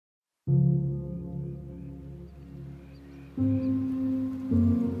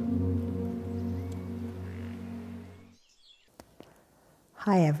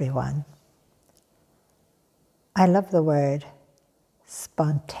Hi everyone. I love the word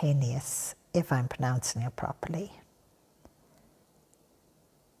spontaneous, if I'm pronouncing it properly.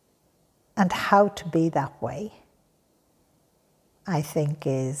 And how to be that way, I think,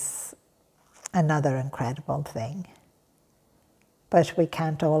 is another incredible thing. But we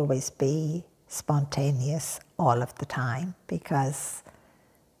can't always be spontaneous all of the time because,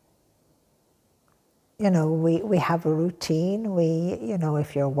 you know, we have a routine.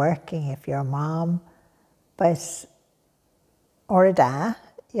 If you're working, if you're a mom, or a dad,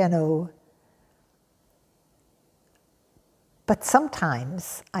 but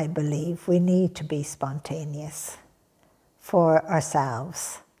sometimes I believe we need to be spontaneous for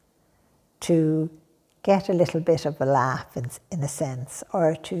ourselves to get a little bit of a laugh in a sense,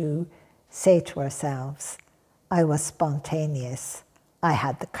 or to say to ourselves, I was spontaneous, I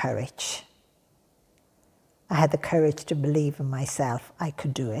had the courage. I had the courage to believe in myself, I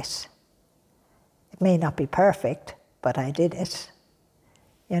could do it. It may not be perfect, but I did it.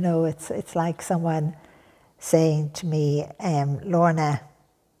 It's like someone saying to me, Lorna,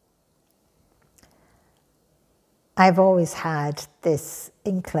 I've always had this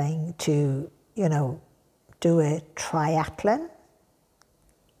inkling to, do a triathlon.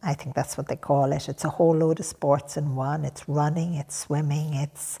 I think that's what they call it. It's a whole load of sports in one. It's running, it's swimming,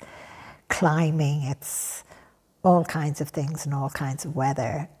 it's climbing, it's all kinds of things in all kinds of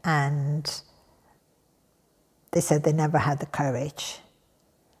weather. And they said they never had the courage.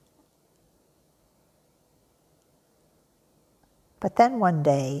 But then one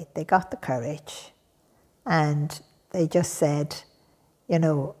day they got the courage and they just said,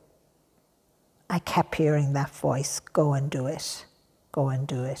 I kept hearing that voice, go and do it, go and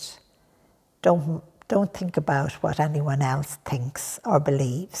do it. Don't think about what anyone else thinks or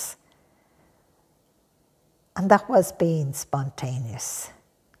believes. And that was being spontaneous,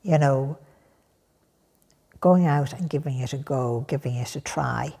 going out and giving it a go, giving it a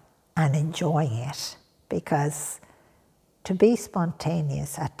try and enjoying it. Because to be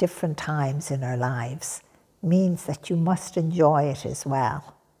spontaneous at different times in our lives means that you must enjoy it as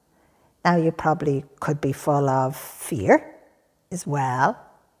well. Now you probably could be full of fear as well,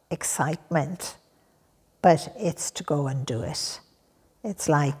 excitement, but it's to go and do it. It's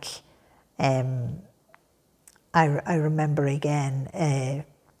like, I remember again a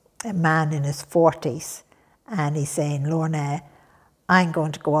man in his 40s, and he's saying, Lorna, I'm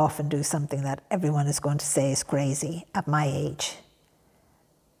going to go off and do something that everyone is going to say is crazy at my age.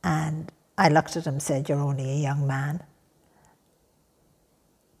 And I looked at him and said, you're only a young man.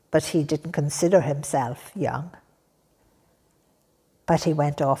 But he didn't consider himself young. But he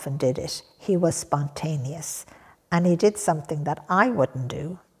went off and did it. He was spontaneous. And he did something that I wouldn't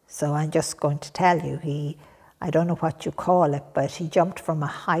do. So I'm just going to tell you, I don't know what you call it, but he jumped from a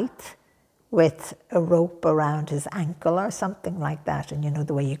height with a rope around his ankle or something like that. And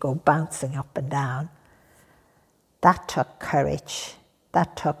the way you go bouncing up and down. That took courage.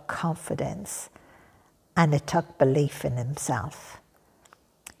 That took confidence. And it took belief in himself.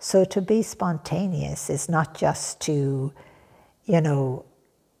 So to be spontaneous is not just to,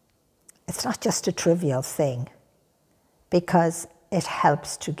 it's not just a trivial thing, because it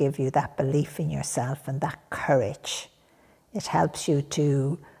helps to give you that belief in yourself and that courage. It helps you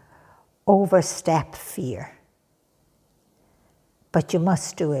to overstep fear. But you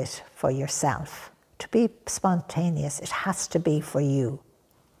must do it for yourself. To be spontaneous, it has to be for you.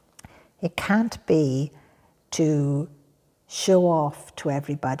 It can't be to show off to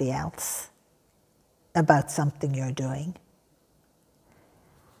everybody else about something you're doing.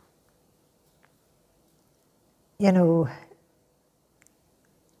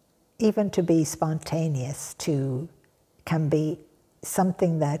 Even to be spontaneous can be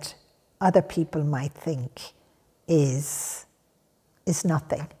something that other people might think is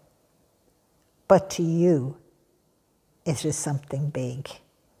nothing. But to you, it is something big.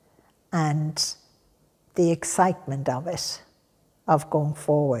 And the excitement of it, of going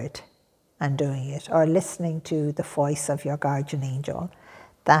forward and doing it, or listening to the voice of your guardian angel,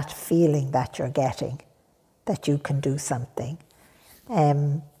 that feeling that you're getting, that you can do something.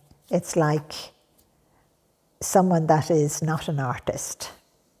 It's like someone that is not an artist,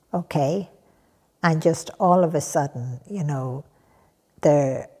 okay? And just all of a sudden,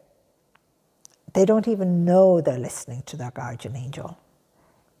 they don't even know they're listening to their guardian angel.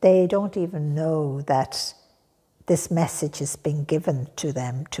 They don't even know that this message has been given to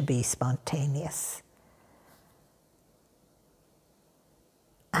them to be spontaneous.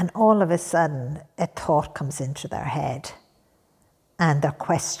 And all of a sudden, a thought comes into their head and they're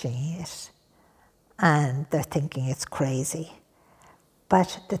questioning it and they're thinking it's crazy.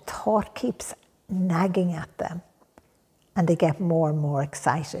 But the thought keeps nagging at them, and they get more and more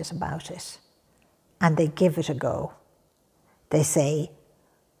excited about it, and they give it a go. They say,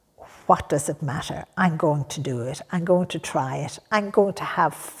 what does it matter? I'm going to do it. I'm going to try it. I'm going to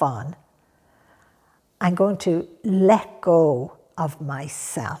have fun. I'm going to let go of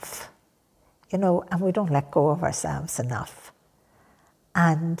myself. You know, and we don't let go of ourselves enough.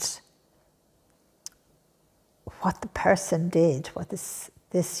 And what the person did, what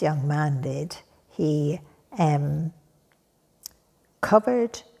this young man did, he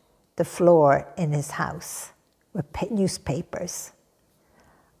covered the floor in his house with newspapers.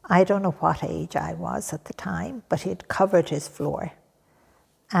 I don't know what age I was at the time, but he had covered his floor.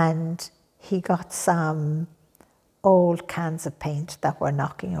 And he got some old cans of paint that were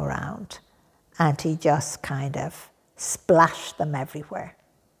knocking around, and he just kind of splashed them everywhere.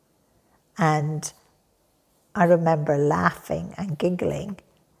 And I remember laughing and giggling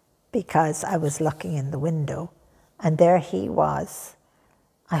because I was looking in the window, and there he was.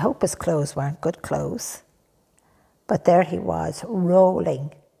 I hope his clothes weren't good clothes, but there he was,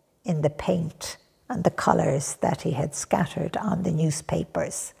 rolling in the paint and the colours that he had scattered on the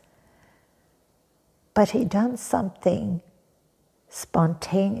newspapers. But he'd done something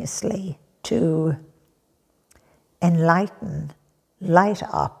spontaneously to enlighten, light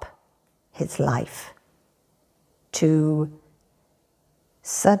up his life, to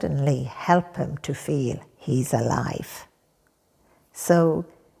suddenly help him to feel he's alive. So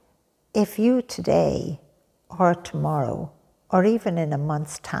if you today or tomorrow or even in a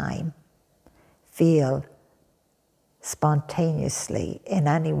month's time feel spontaneously in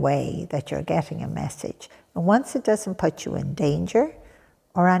any way that you're getting a message, and once it doesn't put you in danger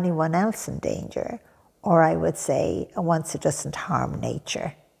or anyone else in danger, or I would say once it doesn't harm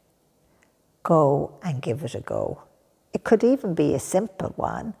nature, go and give it a go. It could even be a simple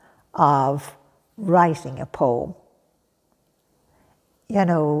one of writing a poem. You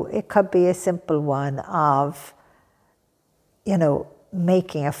know, it could be a simple one of, you know,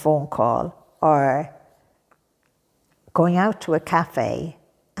 making a phone call or going out to a cafe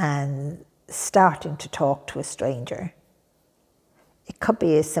and starting to talk to a stranger. It could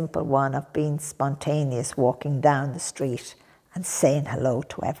be a simple one of being spontaneous, walking down the street and saying hello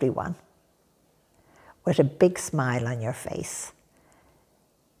to everyone with a big smile on your face.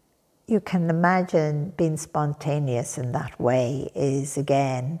 You can imagine being spontaneous in that way is,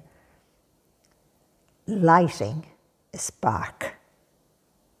 again, lighting a spark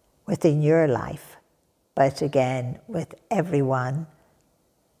within your life, but again, with everyone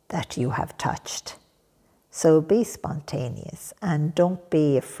that you have touched. So be spontaneous and don't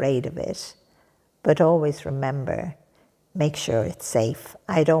be afraid of it, but always remember, make sure it's safe.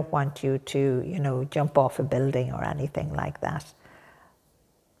 I don't want you to, you know, jump off a building or anything like that.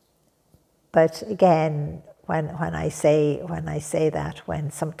 But again, when I say that,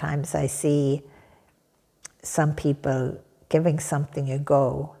 when sometimes I see some people giving something a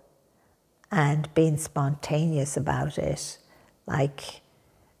go and being spontaneous about it, like,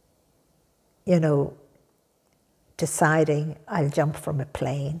 you know, deciding I'll jump from a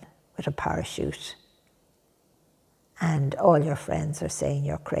plane with a parachute, and all your friends are saying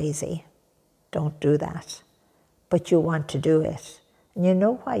you're crazy. Don't do that. But you want to do it. And you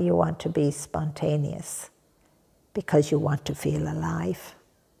know why you want to be spontaneous? Because you want to feel alive.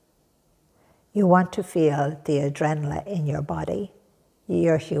 You want to feel the adrenaline in your body,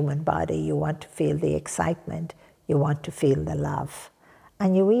 your human body. You want to feel the excitement. You want to feel the love.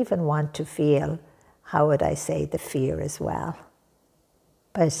 And you even want to feel, how would I say, the fear as well.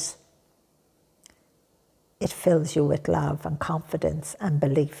 But it fills you with love and confidence and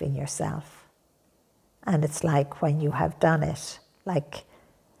belief in yourself. And it's like when you have done it, like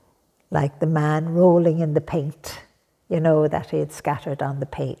the man rolling in the paint, you know, that he had scattered on the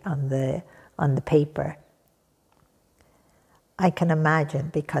paper. I can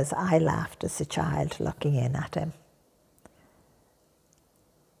imagine, because I laughed as a child looking in at him,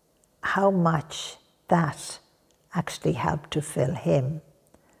 how much that actually helped to fill him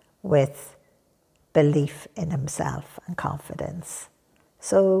with belief in himself and confidence.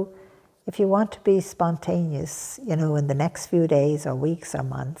 So if you want to be spontaneous, you know, in the next few days or weeks or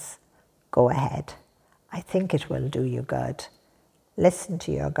months, go ahead. I think it will do you good. Listen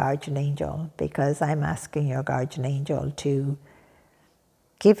to your guardian angel, because I'm asking your guardian angel to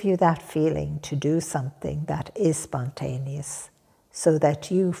give you that feeling to do something that is spontaneous so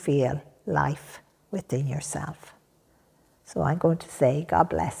that you feel life within yourself. So I'm going to say God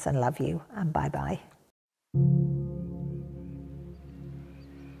bless and love you, and bye-bye.